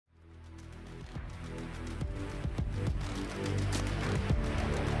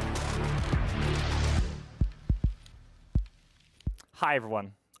Hi,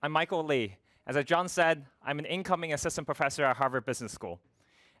 everyone. I'm Michael Lee. As John said, I'm an incoming assistant professor at Harvard Business School.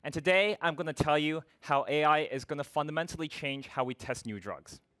 And today, I'm going to tell you how AI is going to fundamentally change how we test new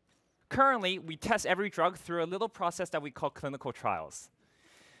drugs. Currently, we test every drug through a little process that we call clinical trials.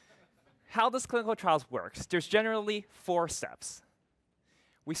 How does clinical trials work? There's generally 4 steps.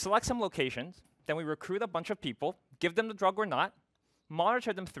 We select some locations, then we recruit a bunch of people, give them the drug or not,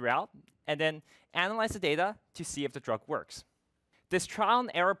 monitor them throughout, and then analyze the data to see if the drug works. This trial and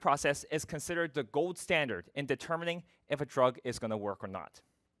error process is considered the gold standard in determining if a drug is going to work or not.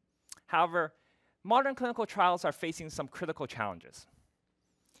 However, modern clinical trials are facing some critical challenges.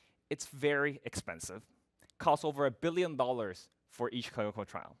 It's very expensive. It costs over $1 billion for each clinical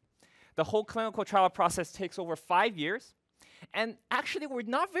trial. The whole clinical trial process takes over 5 years. And actually, we're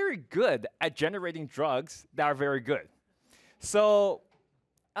not very good at generating drugs that are very good. So,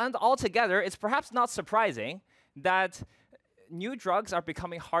 and altogether, it's perhaps not surprising that new drugs are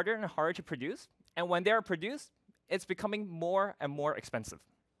becoming harder and harder to produce. And when they are produced, it's becoming more and more expensive.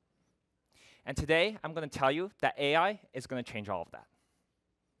 And today, I'm going to tell you that AI is going to change all of that.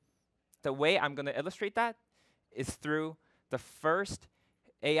 The way I'm going to illustrate that is through the first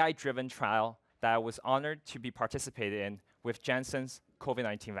AI-driven trial that I was honored to be participated in with Janssen's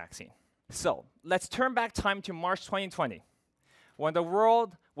COVID-19 vaccine. So let's turn back time to March 2020, when the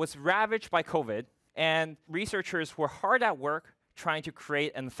world was ravaged by COVID, and researchers were hard at work trying to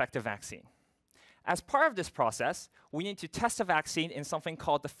create an effective vaccine. As part of this process, we need to test a vaccine in something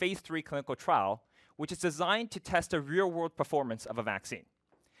called the phase 3 clinical trial, which is designed to test the real-world performance of a vaccine.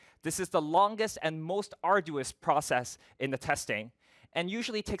 This is the longest and most arduous process in the testing, and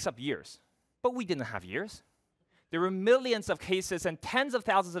usually takes up years. But we didn't have years. There were millions of cases and tens of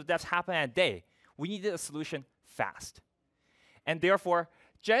thousands of deaths happening a day. We needed a solution fast. And therefore,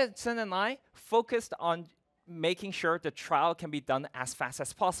 Janssen and I focused on making sure the trial can be done as fast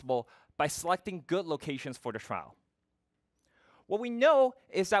as possible by selecting good locations for the trial. What we know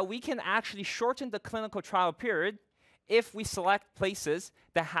is that we can actually shorten the clinical trial period if we select places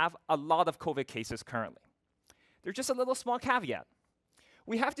that have a lot of COVID cases currently. There's just a little small caveat.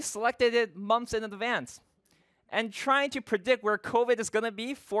 We have to select it months in advance. And trying to predict where COVID is going to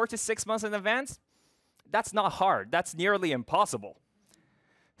be 4 to 6 months in advance, that's not hard. That's nearly impossible.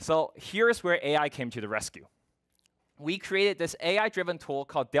 So here's where AI came to the rescue. We created this AI-driven tool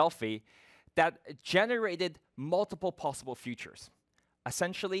called Delphi that generated multiple possible futures.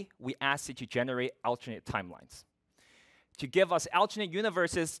 Essentially, we asked it to generate alternate timelines, to give us alternate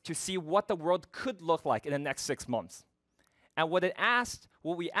universes to see what the world could look like in the next 6 months. And what we asked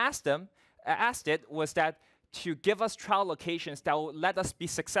it was that to give us trial locations that will let us be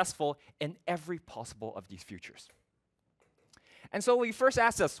successful in every possible of these futures. And so we first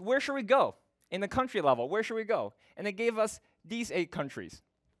asked us, where should we go? In the country level, where should we go? And it gave us these 8 countries.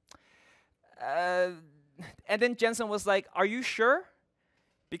 And then Janssen was like, are you sure?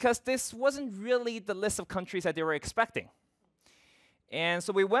 Because this wasn't really the list of countries that they were expecting. And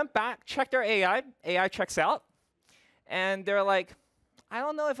so we went back, checked our AI. AI checks out. And they're like, I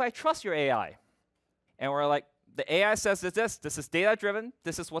don't know if I trust your AI. And we're like, the AI says this is data-driven,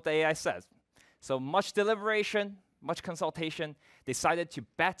 this is what the AI says. So much deliberation, much consultation, decided to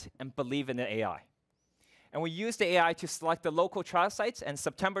bet and believe in the AI. And we used the AI to select the local trial sites, and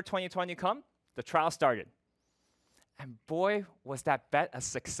September 2020 come, the trial started. And boy, was that bet a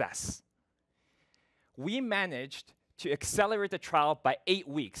success. We managed to accelerate the trial by 8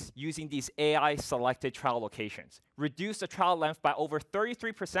 weeks using these AI-selected trial locations, reduce the trial length by over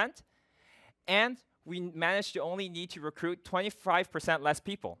 33%, and we managed to only need to recruit 25% less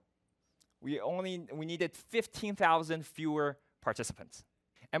people. We needed 15,000 fewer participants.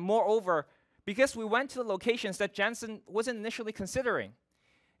 And moreover, because we went to the locations that Janssen wasn't initially considering,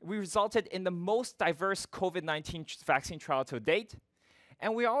 we resulted in the most diverse COVID-19 vaccine trial to date.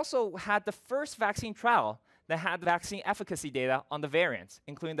 And we also had the first vaccine trial that had vaccine efficacy data on the variants,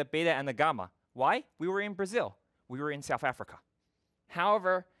 including the beta and the gamma. Why? We were in Brazil. We were in South Africa.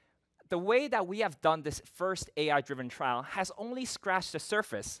 However, the way that we have done this first AI-driven trial has only scratched the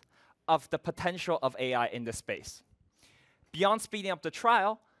surface of the potential of AI in this space. Beyond speeding up the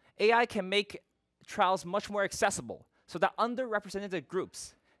trial, AI can make trials much more accessible so that underrepresented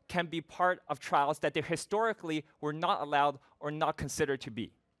groups can be part of trials that they historically were not allowed or not considered to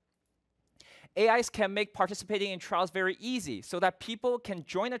be. AIs can make participating in trials very easy so that people can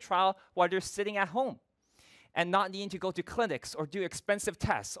join a trial while they're sitting at home and not needing to go to clinics or do expensive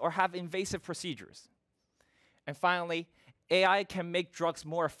tests or have invasive procedures. And finally, AI can make drugs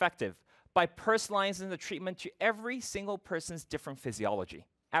more effective by personalizing the treatment to every single person's different physiology.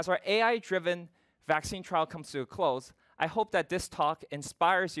 As our AI-driven vaccine trial comes to a close, I hope that this talk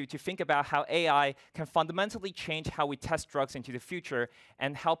inspires you to think about how AI can fundamentally change how we test drugs into the future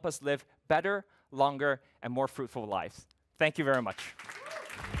and help us live better, longer, and more fruitful lives. Thank you very much.